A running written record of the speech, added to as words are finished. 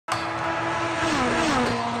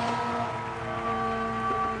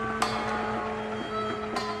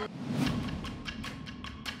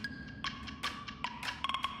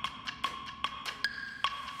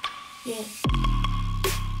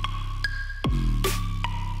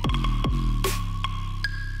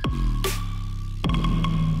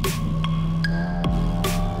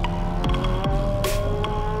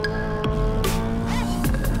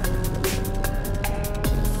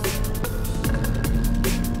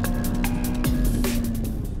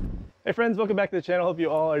Hey friends, welcome back to the channel. Hope you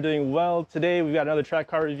all are doing well. Today we've got another track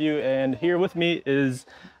car review, and here with me is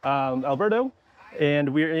Alberto,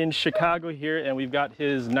 and we're in Chicago here, and we've got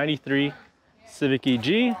his 93 Civic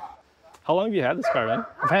EG. How long have you had this car, man?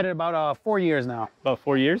 I've had it about 4 years now. About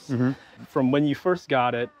 4 years? Mm-hmm. From when you first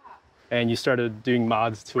got it and you started doing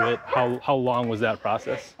mods to it, how long was that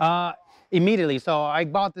process? Immediately. So I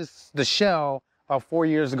bought the shell about 4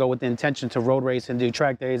 years ago with the intention to road race and do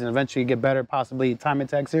track days and eventually get better, possibly time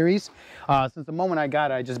attack series. Since the moment I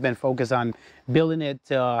got it, I've just been focused on building it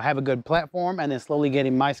to have a good platform and then slowly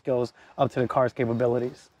getting my skills up to the car's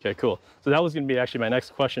capabilities. Okay, cool. So that was going to be actually my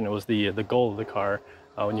next question. It was the goal of the car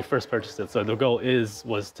when you first purchased it. So the goal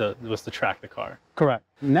was to track the car. Correct.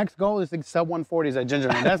 Next goal is to sub 140s at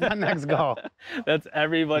Gingerman. That's my next goal. That's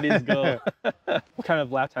everybody's goal. What kind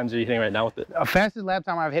of lap times are you hitting right now with it? The fastest lap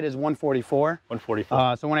time I've hit is 144.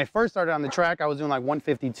 144. So when I first started on the track, I was doing like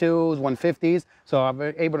 152s, 150s. So I've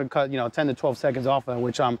been able to cut, 10 to 12 seconds off of it,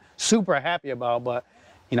 which I'm super happy about. But,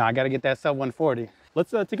 I got to get that sub 140.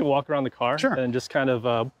 Let's take a walk around the car. Sure. And just kind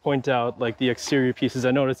of point out like the exterior pieces.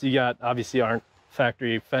 I noticed you got obviously aren't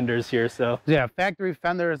factory fenders here, so yeah, factory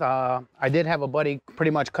fenders. I did have a buddy pretty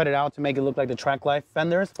much cut it out to make it look like the Track Life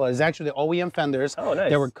fenders, but it's actually the OEM fenders. Oh, nice.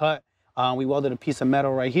 They were cut. We welded a piece of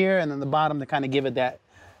metal right here and then the bottom to kind of give it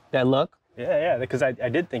that look. Yeah, because I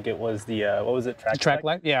did think it was the what was it, Track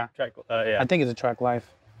Life? Yeah. Yeah, I think it's a Track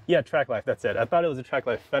Life. Yeah, Track Life, that's it. I thought it was a Track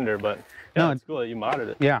Life fender, but yeah, no, it's cool that you modded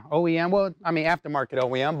it. Yeah, OEM. Well, I mean aftermarket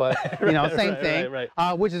OEM, but same thing. Right.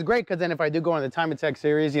 Which is great because then if I do go on the time attack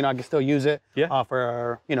series, I can still use it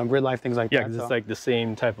for grid life, things like that. Yeah, because it's like the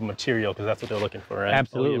same type of material, because that's what they're looking for, right?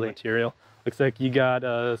 Absolutely. OEM material. Looks like you got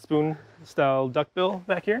a spoon style duckbill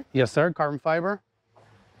back here. Yes, sir. Carbon fiber.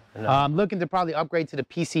 I'm looking to probably upgrade to the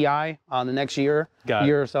PCI the next year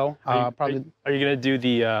or so. Are you gonna do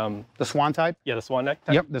the Swan type? Yeah, the Swan neck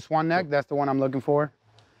type? Yep, the Swan neck. That's the one I'm looking for.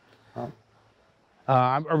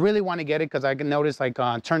 I really want to get it because I can notice like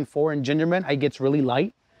turn 4 in Gingerman, it gets really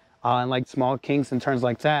light, and like small kinks and turns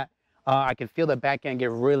like that. I can feel the back end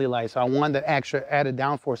get really light, so I want the extra added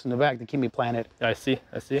downforce in the back to keep me planted. I see.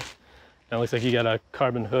 And it looks like you got a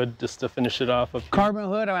carbon hood just to finish it off. Carbon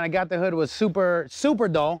hood, when I got the hood, it was super, super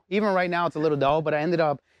dull. Even right now, it's a little dull, but I ended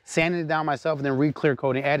up sanding it down myself and then re-clear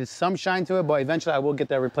coating. Added some shine to it, but eventually I will get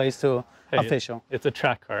that replaced to official. It's a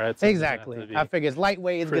track car, right? Exactly. I figure it's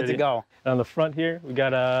lightweight, it's good to go. And on the front here, we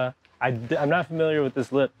got I'm not familiar with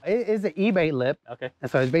this lip. It is an eBay lip. Okay. And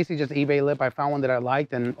so it's basically just an eBay lip. I found one that I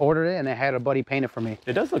liked and ordered it, and I had a buddy paint it for me.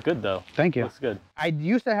 It does look good, though. Thank you. It looks good. I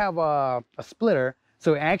used to have a splitter.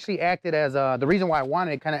 So it actually acted as the reason why I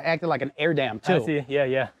wanted it, kind of acted like an air dam too. I see.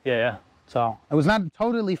 Yeah. So it was not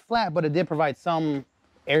totally flat, but it did provide some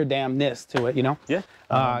air damness to it,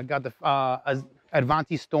 Yeah. Got the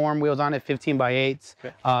Advanti Storm wheels on it, 15x8s.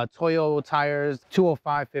 Okay. Toyo tires,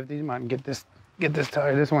 205/50. You might get this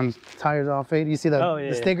tire. This one's tires all faded. You see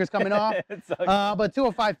the stickers coming off? But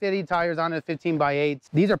 205/50 tires on it, 15x8s.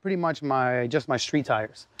 These are pretty much just my street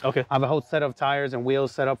tires. Okay. I have a whole set of tires and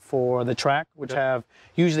wheels set up for the track, which have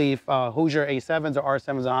usually Hoosier A7s or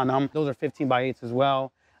R7s on them. Those are 15x8s as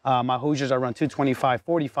well. My Hoosiers, I run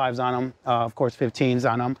 225/45s on them, of course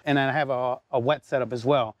 15s on them. And then I have a wet setup as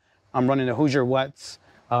well. I'm running the Hoosier wets.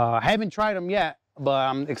 I haven't tried them yet, but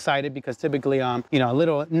I'm excited because typically I'm, a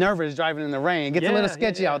little nervous driving in the rain. It gets a little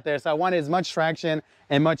sketchy out there, so I wanted as much traction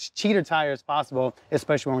and much cheater tire as possible,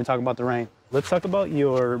 especially when we talk about the rain. Let's talk about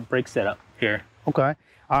your brake setup here. Okay.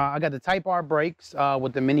 I got the Type R brakes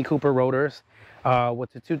with the Mini Cooper rotors,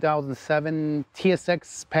 with the 2007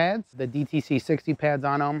 TSX pads, the DTC 60 pads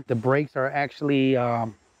on them. The brakes are actually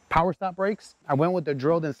power stop brakes. I went with the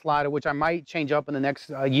drilled in slider, which I might change up in the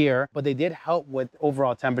next year, but they did help with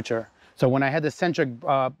overall temperature. So when I had the centric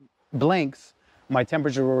blinks, my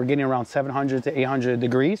temperature were getting around 700 to 800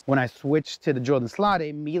 degrees. When I switched to the drilled in slider, it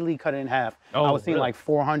immediately cut it in half. I was seeing like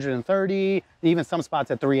 430, even some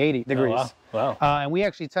spots at 380 degrees. Oh, wow. And we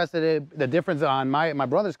actually tested it, the difference on my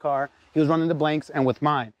brother's car. He was running the blinks, and with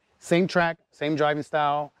mine, same track, same driving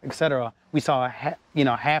style, etc. We saw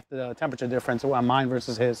half the temperature difference on mine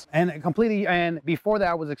versus his. And before that,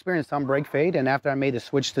 I was experiencing some brake fade, and after I made the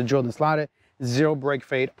switch to drilled in slider, zero brake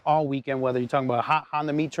fade all weekend, whether you're talking about a hot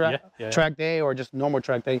Honda meet track day or just normal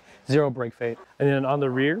track day, zero brake fade. And then on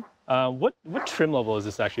the rear, what trim level is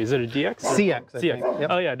this actually? Is it a DX? CX. CX. Yep.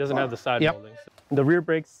 Oh yeah, it doesn't have the side molding. The rear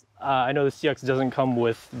brakes, I know the CX doesn't come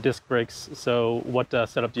with disc brakes, so what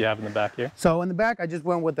setup do you have in the back here? So in the back, I just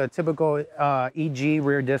went with the typical EG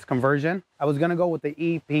rear disc conversion. I was gonna go with the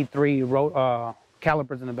EP3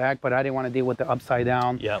 calipers in the back, but I didn't want to deal with the upside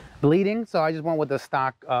down bleeding, so I just went with the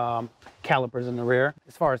stock calipers in the rear.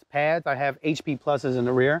 As far as pads, I have HP pluses in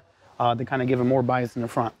the rear. to kind of give it more bias in the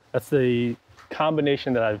front. That's the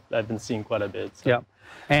combination that I've been seeing quite a bit. So. Yep.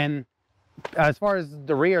 And as far as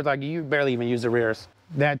the rears, like you barely even use the rears.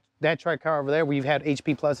 That track car over there, we've had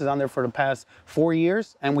HP Pluses on there for the past 4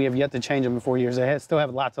 years, and we have yet to change them in 4 years. They still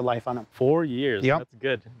have lots of life on them. 4 years. Yep.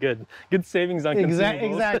 That's good savings on consumables.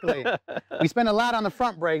 Exactly. We spend a lot on the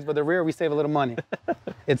front brakes, but the rear we save a little money.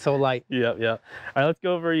 It's so light. Yeah. All right, let's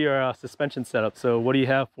go over your suspension setup. So what do you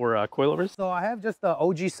have for coilovers? So I have just the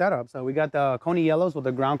OG setup. So we got the Coney yellows with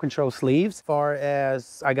the ground control sleeves. As far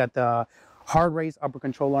as I got the hard race upper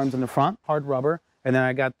control arms in the front, hard rubber. And then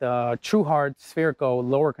I got the True Hard spherical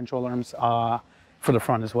lower control arms for the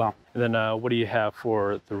front as well. And then what do you have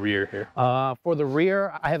for the rear here? For the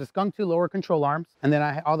rear, I have the Skunk 2 lower control arms, and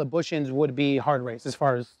then all the bushings would be hard race. As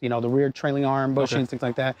far as, you know, the rear trailing arm bushings, things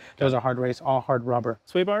like that, those are hard race, all hard rubber.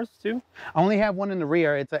 Sway bars too? I only have one in the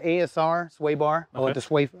rear. It's an ASR sway bar, with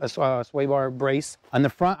the sway bar brace. On the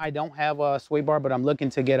front, I don't have a sway bar, but I'm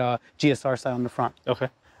looking to get a GSR style on the front. Okay.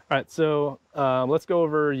 All right, so let's go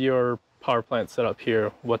over your power plant setup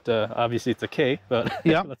here. What obviously it's a K, but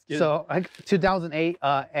yeah. Let's get so 2008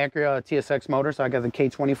 Acura TSX motor. So I got the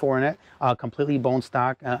K24 in it, completely bone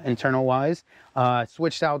stock internal wise.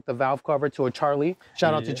 Switched out the valve cover to a Charlie.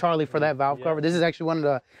 Shout out to Charlie for that valve cover. This is actually one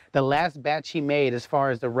of the last batch he made as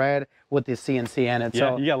far as the red with the CNC in it. Yeah,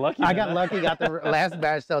 so you got lucky. I got lucky, got the last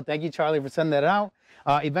batch. So thank you, Charlie, for sending that out.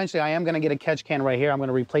 Eventually, I am going to get a catch can right here. I'm going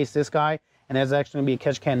to replace this guy. And there's actually going to be a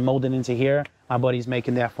catch can molded into here. My buddy's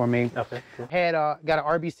making that for me. Okay, cool. Got an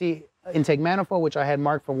RBC intake manifold, which I had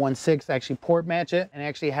marked for 1.6, actually port match it, and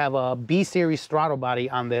actually have a B-series throttle body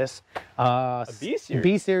on this. A B-series?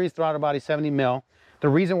 B-series throttle body, 70 mil. The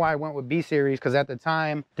reason why I went with B-series, because at the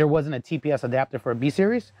time, there wasn't a TPS adapter for a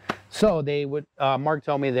B-series. So they would, Mark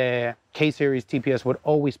told me that K-series TPS would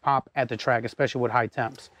always pop at the track, especially with high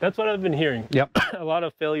temps. That's what I've been hearing. Yep. A lot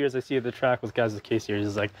of failures I see at the track with guys with K-series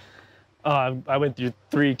is like, I went through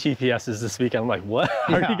 3 TPSs this weekend. I'm like, what?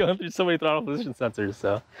 How are you going through so many throttle position sensors?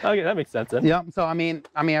 So, okay, that makes sense then. Yeah, so I mean,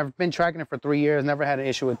 I've been tracking it for 3 years, never had an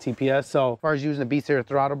issue with TPS. So as far as using the B-series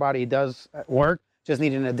throttle body, it does work. Just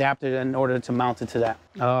need an adapter in order to mount it to that.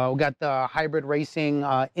 We got the hybrid racing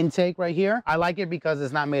intake right here. I like it because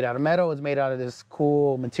it's not made out of metal. It's made out of this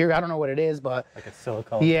cool material. I don't know what it is, but like a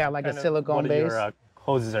silicone. Yeah, like a silicone base. Your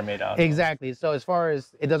hoses are made out of. Exactly. So as far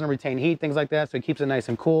as it doesn't retain heat, things like that, so it keeps it nice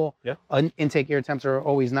and cool. Yeah. Intake air temps are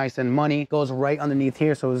always nice and money. Goes right underneath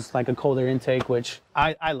here, so it's like a colder intake, which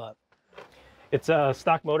I love. It's a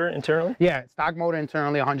stock motor internally? Yeah, stock motor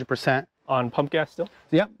internally, 100%. On pump gas still?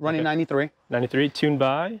 Yep, running 93. 93, tuned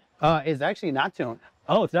by? It's actually not tuned.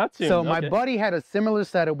 Oh, it's not tuned. So my buddy had a similar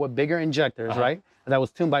setup with bigger injectors, right? That was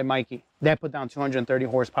tuned by Mikey. That put down 230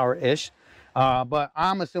 horsepower-ish. But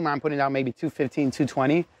I'm assuming I'm putting down maybe 215,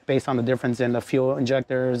 220 based on the difference in the fuel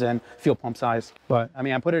injectors and fuel pump size. But I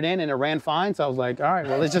mean, I put it in and it ran fine. So I was like, all right,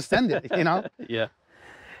 well, let's just send it, you know? Yeah.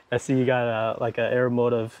 I see you got like an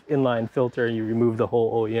Aeromotive inline filter. You remove the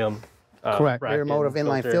whole OEM. Correct. Aeromotive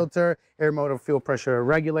inline filter, Aeromotive fuel pressure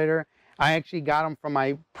regulator. I actually got them from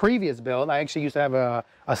my previous build. I actually used to have a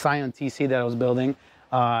Scion TC that I was building.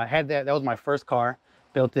 Had that was my first car.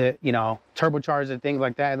 Built it, you know, turbocharged it, things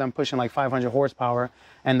like that, and I'm pushing like 500 horsepower.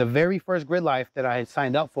 And the very first grid life that I had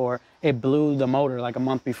signed up for, it blew the motor like a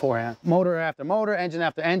month beforehand. Motor after motor, engine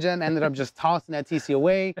after engine, ended up just tossing that TC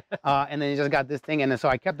away, and then you just got this thing. And then, so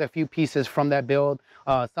I kept a few pieces from that build.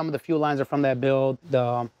 Some of the fuel lines are from that build,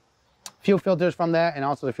 the fuel filters from that, and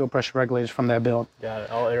also the fuel pressure regulators from that build. Yeah,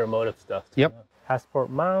 all Aeromotive stuff. Yep. Passport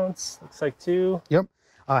mounts, looks like 2. Yep.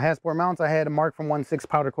 Hassport mounts, I had a mark from 1.6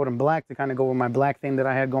 powder coat in black to kind of go with my black theme that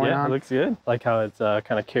I had going on. Yeah, it looks good. Like how it's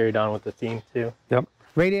kind of carried on with the theme too. Yep.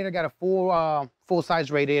 Radiator, got a full size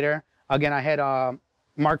radiator. Again, I had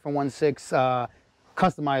mark from 1.6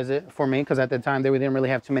 customize it for me because at the time they didn't really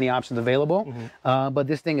have too many options available. But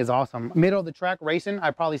this thing is awesome. Middle of the track racing,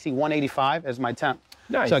 I probably see 185 as my temp.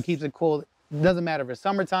 Nice. So it keeps it cool. Doesn't matter if it's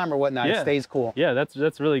summertime or whatnot, it stays cool. Yeah,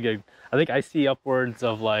 that's really good. I think I see upwards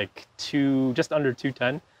of like just under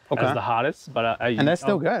 210 as the hottest, but and that's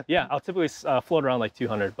still good. Yeah, I'll typically float around like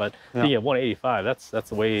 200, but being at 185,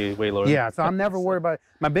 that's way lower. Yeah, so I'm never worried about it.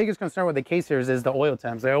 My biggest concern with the K-series is the oil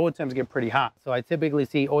temps. The oil temps get pretty hot, so I typically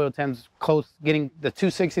see oil temps close, getting the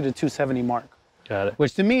 260 to 270 mark. Got it.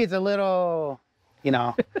 Which to me is a little, you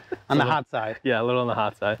know, on the hot side. Yeah, a little on the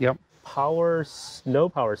hot side. Yep. No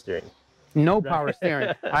power steering. No power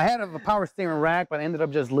steering. I had a power steering rack, but I ended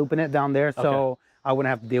up just looping it down there, so I wouldn't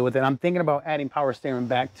have to deal with it. I'm thinking about adding power steering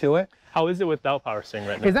back to it. How is it without power steering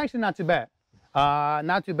right now? It's actually not too bad.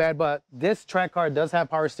 Not too bad, but this track car does have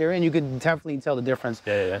power steering. You can definitely tell the difference.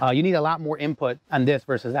 Yeah. You need a lot more input on this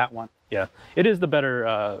versus that one. Yeah, it is the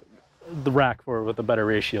better the rack with a better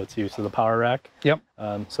ratio too, so the power rack. Yep.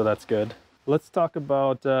 So that's good. Let's talk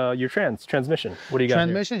about your transmission. What do you got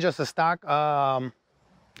Transmission, here? just a stock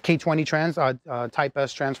K20 trans, Type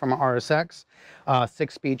S trans from an RSX,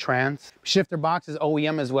 6-speed trans. Shifter box is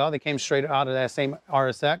OEM as well. They came straight out of that same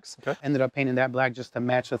RSX. Okay. Ended up painting that black just to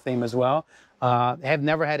match the theme as well. Have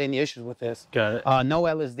never had any issues with this. Got it. No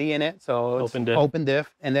LSD in it, so it's open diff. Open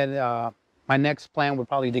diff. And then my next plan would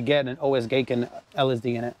probably to get an OS Gake and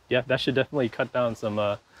LSD in it. Yeah, that should definitely cut down some.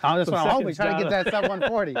 That's what I'm hoping. Try to get that sub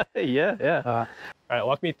 140. Yeah, yeah. All right,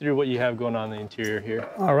 walk me through what you have going on in the interior here.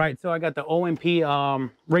 All right, so I got the OMP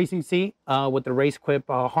racing seat with the race quip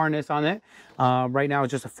harness on it. Right now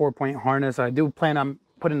it's just a 4-point harness. I do plan on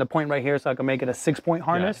putting the point right here so I can make it a 6-point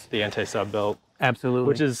harness. Yeah, the anti-sub belt. Absolutely.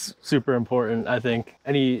 Which is super important. I think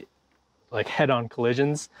any like head-on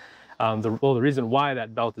collisions, the reason why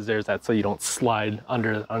that belt is there is that so you don't slide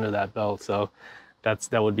under that belt. So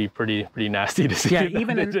that would be pretty nasty to see. Yeah,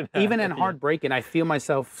 even in hard braking, I feel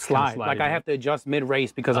myself slide. Like I have to adjust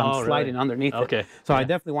mid-race because I'm sliding underneath it. So I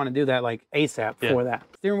definitely want to do that like ASAP for that.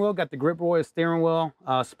 Steering wheel, got the Grip Royal steering wheel,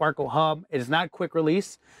 Sparkle hub. It is not quick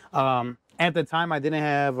release. At the time, I didn't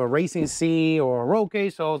have a racing seat or a roll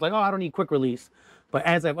cage, so I was like, oh, I don't need quick release. But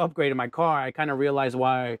as I've upgraded my car, I kind of realized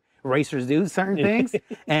why racers do certain things,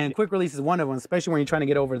 and quick release is one of them, especially when you're trying to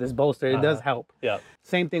get over this bolster. It does help. Yeah.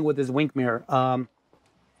 Same thing with this wink mirror.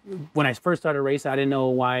 When I first started racing, I didn't know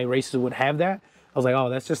why racers would have that. I was like, oh,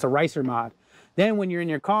 that's just a racer mod. Then when you're in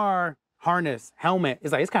your car, harness, helmet,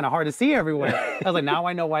 it's kind of hard to see everywhere. I was like, now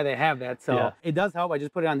I know why they have that. So it does help. I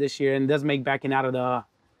just put it on this year, and it does make backing out of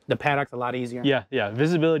the paddocks a lot easier. Yeah, yeah.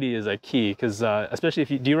 Visibility is a key because especially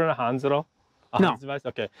if you, do you run a Hans at all? No. Device?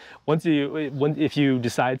 Okay. If you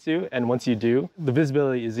decide to, and once you do, the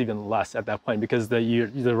visibility is even less at that point because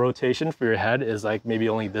the rotation for your head is like maybe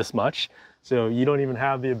only this much. So you don't even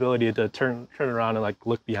have the ability to turn around and like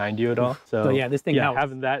look behind you at all. So yeah, this thing helps.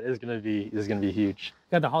 Having that is gonna be huge.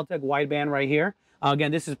 Got the Haltech wideband right here.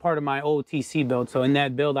 Again, this is part of my old TC build. So in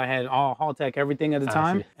that build, I had all Haltech everything at the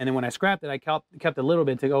time. And then when I scrapped it, I kept a little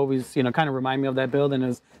bit to always, kind of remind me of that build. And it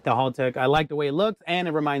was the Haltech. I like the way it looks, and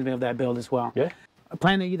it reminds me of that build as well. Yeah. I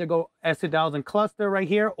plan to either go S2000 cluster right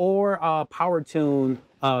here or Power Tune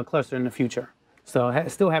cluster in the future. So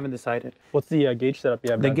still haven't decided. What's the gauge setup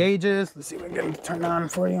you have? The gauges, let's see if I can get them to turn on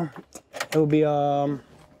for you. It will be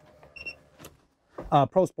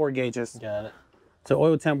Pro Sport gauges. Got it. So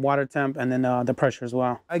oil temp, water temp, and then the pressure as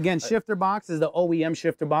well. Again, shifter box is the OEM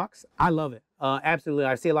shifter box. I love it. Absolutely.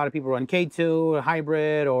 I see a lot of people run K2,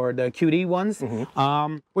 hybrid, or the QD ones,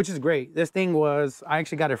 which is great. This thing I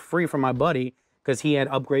actually got it free from my buddy because he had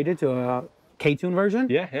upgraded to a K-Tune version.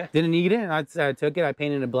 Yeah. Didn't need it. I took it, I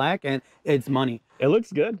painted it black, and it's money. It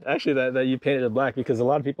looks good, actually, that you painted it black because a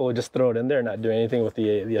lot of people would just throw it in there and not do anything with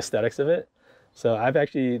the aesthetics of it. So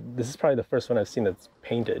this is probably the first one I've seen that's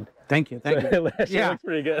painted. Thank you. It looks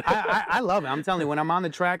pretty good. I love it. I'm telling you, when I'm on the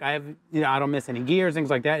track, I don't miss any gears, things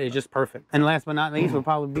like that. It's just perfect. And last but not least,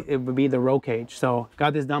 it would be the roll cage. So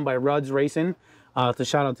got this done by Rudd's Racing. So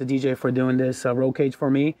shout out to DJ for doing this roll cage for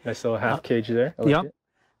me. Nice little half cage there. Yep.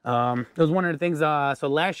 It was one of the things. So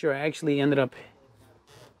last year I actually ended up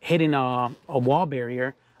hitting a wall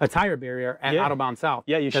barrier, a tire barrier at Autobahn South.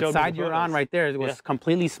 Yeah, you showed me the side you're on right there. It was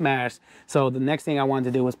completely smashed. So the next thing I wanted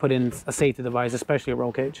to do was put in a safety device, especially a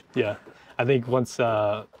roll cage. Yeah, I think once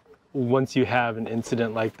you have an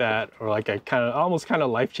incident like that, or like a almost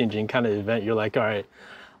life-changing kind of event, you're like, all right,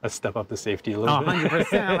 let's step up the safety a little bit.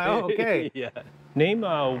 100%. I'm like, oh, okay. Yeah. Name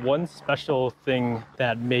one special thing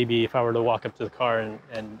that maybe if I were to walk up to the car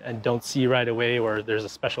and don't see right away, or there's a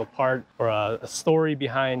special part or a story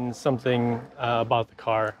behind something about the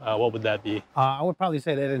car, what would that be? I would probably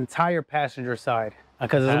say that entire passenger side.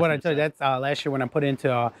 Because what I told you, that's last year when I put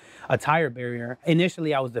into a tire barrier.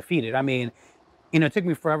 Initially, I was defeated. I mean, it took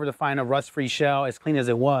me forever to find a rust-free shell as clean as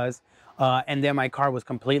it was. And then my car was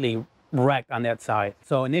completely wrecked on that side.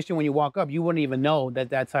 So initially when you walk up, you wouldn't even know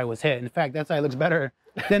that side was hit. In fact, that side looks better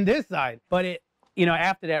than this side. But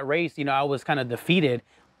after that race, I was kind of defeated.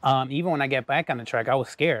 Even when I get back on the track, I was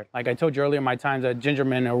scared. Like I told you earlier, my times at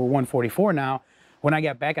Gingerman are 144 now. When I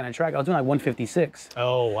got back on the track, I was doing like 156.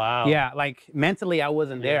 Oh, wow. Yeah, like mentally I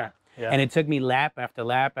wasn't there. Yeah. And it took me lap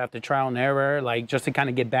after trial and error, like just to kind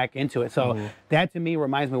of get back into it. So that to me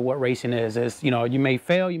reminds me of what racing is, you may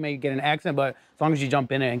fail, you may get an accident, but as long as you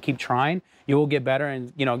jump in it and keep trying, you will get better.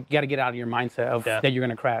 And, you got to get out of your mindset of that you're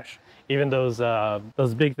going to crash. Even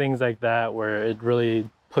those big things like that, where it really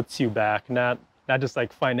puts you back, not just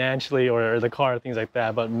like financially or the car, things like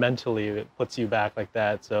that, but mentally it puts you back like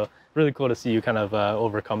that. So really cool to see you kind of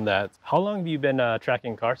overcome that. How long have you been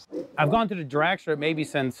tracking cars? I've gone to the drag strip maybe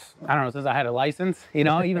since, I don't know, since I had a license, you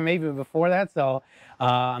know, even maybe before that. So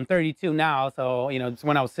I'm 32 now. So, you know, it's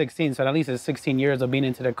when I was 16. So at least it's 16 years of being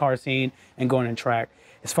into the car scene and going to track.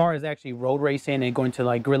 As far as actually road racing and going to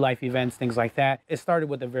like grid life events, things like that, it started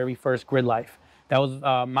with the very first grid life. That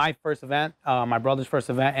was my first event, my brother's first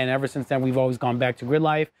event. And ever since then, we've always gone back to grid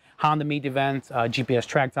life, Honda meet events, GPS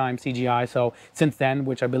track time, CGI. So since then,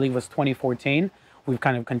 which I believe was 2014, we've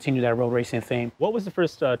kind of continued that road racing theme. What was the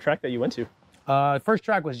first track that you went to? First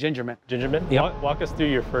track was Gingerman. Gingerman? Yep. Walk us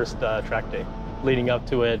through your first track day, leading up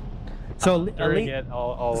to it, so during it,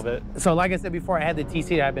 all of it. So like I said before, I had the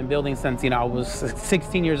TC that I've been building since, you know, I was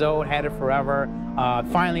 16 years old, had it forever.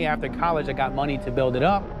 Finally, after college, I got money to build it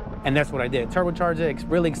up, and that's what I did. Turbocharged it,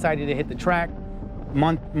 really excited to hit the track.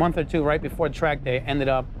 Month or two right before the track day, ended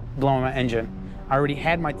up blowing my engine. I already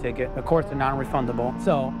had my ticket. Of course, they're non-refundable.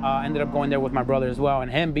 So I ended up going there with my brother as well,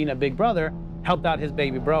 and him being a big brother, helped out his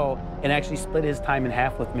baby bro and actually split his time in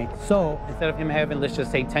half with me. So instead of him having, let's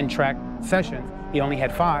just say 10 track sessions, he only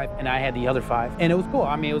had 5 and I had the other 5. And it was cool.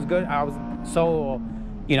 I mean, it was good. I was so,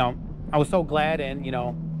 you know, I was so glad and, you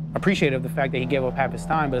know, appreciative of the fact that he gave up half his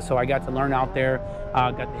time. But so I got to learn out there,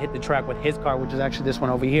 got to hit the track with his car, which is actually this one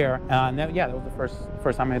over here. And that, yeah, that was the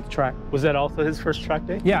first time I hit the track. Was that also his first track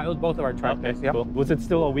day? Yeah, it was both of our track days. Yep. Cool. Was it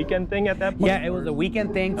still a weekend thing at that point? Yeah, it was a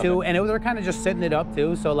weekend thing too, okay. And they were kind of just setting it up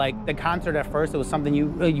too. So like the concert at first, it was something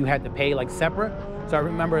you had to pay like separate. So I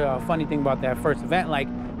remember a funny thing about that first event, like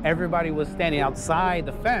everybody was standing outside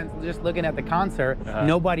the fence just looking at the concert.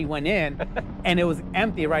 Nobody went in and it was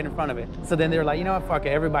empty right in front of it. So then they were like, you know what, fuck it,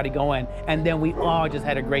 everybody go in. And then we all just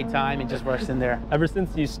had a great time and just rushed in there. Ever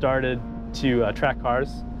since you started to track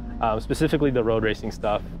cars, specifically the road racing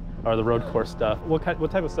stuff or the road course stuff, what type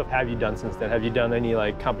of stuff have you done since then? Have you done any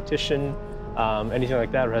like competition, anything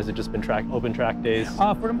like that, or has it just been open track days?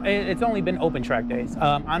 It's only been open track days.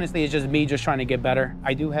 Honestly, it's just me just trying to get better.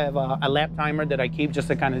 I do have a lap timer that I keep just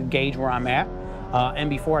to kind of gauge where I'm at. And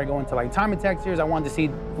before I go into like time attack series, I wanted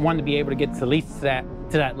to be able to get to at least to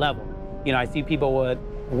that level. You know, I see people with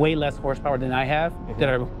way less horsepower than I have that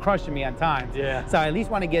are crushing me at times. Yeah. So I at least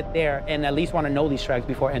want to get there and at least want to know these tracks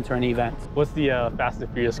before entering events. What's the Fast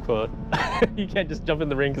and Furious quote? You can't just jump in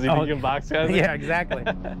the ring because you think you can box guys. Yeah, exactly.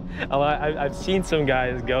 I've seen some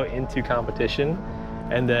guys go into competition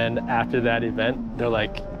and then after that event, they're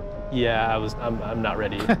like, yeah, I'm not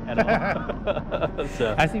ready at all.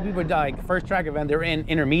 So. I see people like first track event, they're in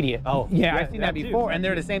intermediate. Oh, yeah, I've seen that before, and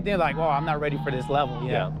they're the same thing. Like, well, I'm not ready for this level.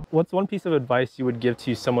 Yeah. What's one piece of advice you would give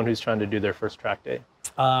to someone who's trying to do their first track day?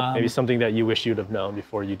 Maybe something that you wish you'd have known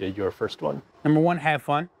before you did your first one. Number one, have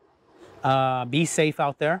fun. Be safe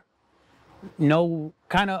out there.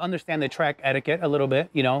 Kind of understand the track etiquette a little bit.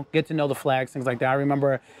 You know, get to know the flags, things like that. I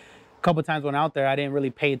remember a couple times when out there, I didn't really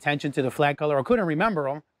pay attention to the flag color or couldn't remember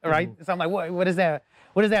them. Right? So I'm like, what is that?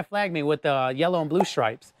 What does that flag mean with the yellow and blue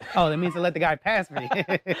stripes? Oh, that means to let the guy pass me.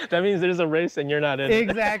 That means there's a race and you're not in it.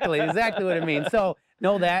 Exactly what it means. So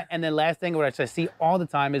know that. And then last thing, which I see all the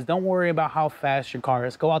time is don't worry about how fast your car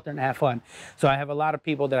is. Go out there and have fun. So I have a lot of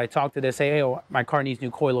people that I talk to that say, hey, oh, my car needs new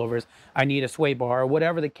coilovers. I need a sway bar or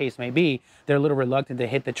whatever the case may be. They're a little reluctant to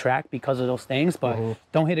hit the track because of those things, but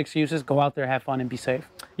don't hit excuses. Go out there, have fun and be safe.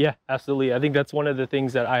 Yeah, absolutely. I think that's one of the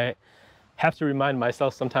things that I have to remind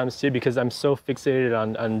myself sometimes too, because I'm so fixated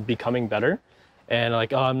on becoming better and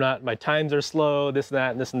like, oh, my times are slow, this and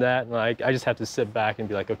that and this and that. And like, I just have to sit back and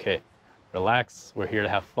be like, okay, relax. We're here to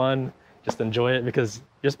have fun. Just enjoy it because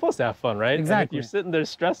you're supposed to have fun, right? Exactly. And if you're sitting there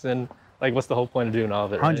stressing, like what's the whole point of doing all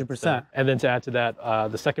of it? 100%. Right? So, and then to add to that,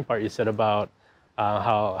 the second part you said about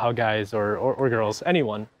how guys or girls,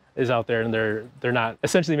 anyone is out there and they're not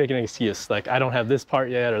essentially making an excuse. Like, I don't have this part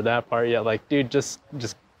yet or that part yet. Like, dude, just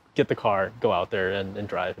get the car, go out there and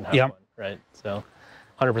drive and have fun, right? So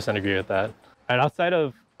 100% agree with that. All right, outside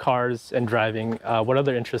of cars and driving, what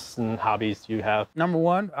other interests and hobbies do you have? Number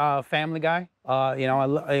one, family guy. You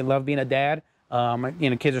know, I love being a dad. You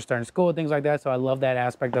know, kids are starting school, things like that, so I love that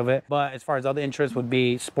aspect of it. But as far as other interests would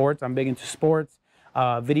be sports. I'm big into sports,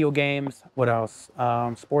 video games. What else?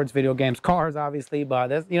 Sports, video games, cars, obviously. But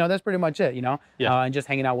that's pretty much it. You know, and just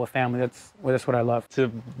hanging out with family. That's what I love. To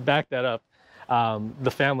back that up,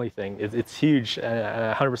 the family thing, it's huge, and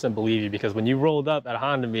I 100% believe you, because when you rolled up at a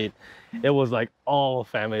Honda meet, it was like all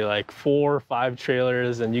family, like 4 or 5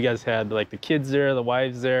 trailers, and you guys had like the kids there, the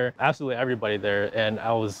wives there, absolutely everybody there, and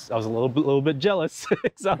I was a little bit jealous.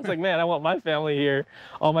 So I was like, man, I want my family here,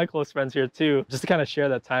 all my close friends here too, just to kind of share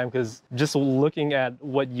that time, because just looking at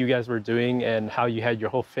what you guys were doing and how you had your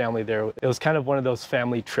whole family there, it was kind of one of those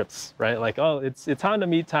family trips, right? Like, oh, it's Honda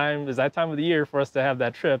meet time, it's that time of the year for us to have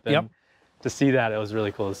that trip. And to see that, it was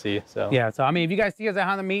really cool to see. So yeah, so I mean, if you guys see us at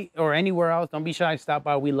Honda Meet or anywhere else, don't be shy, stop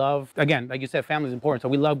by. We love, again, like you said, family is important, so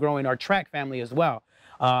we love growing our track family as well.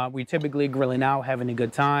 We typically grilling out, having a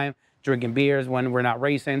good time, drinking beers when we're not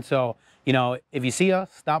racing. So, you know, if you see us,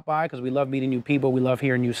 stop by, because we love meeting new people, we love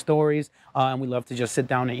hearing new stories, and we love to just sit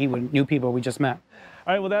down and eat with new people we just met.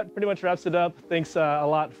 All right, well, that pretty much wraps it up. Thanks a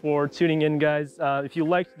lot for tuning in, guys. If you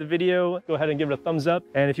liked the video, go ahead and give it a thumbs up.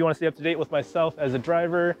 And if you want to stay up to date with myself as a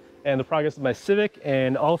driver and the progress of my Civic,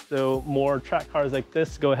 and also more track cars like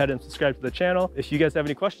this, go ahead and subscribe to the channel. If you guys have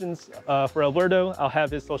any questions for Alberto, I'll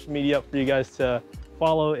have his social media up for you guys to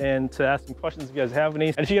follow and to ask some questions if you guys have any.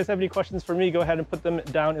 And if you guys have any questions for me, go ahead and put them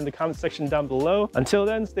down in the comment section down below. Until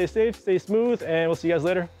then, stay safe, stay smooth, and we'll see you guys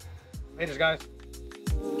later. Later, guys.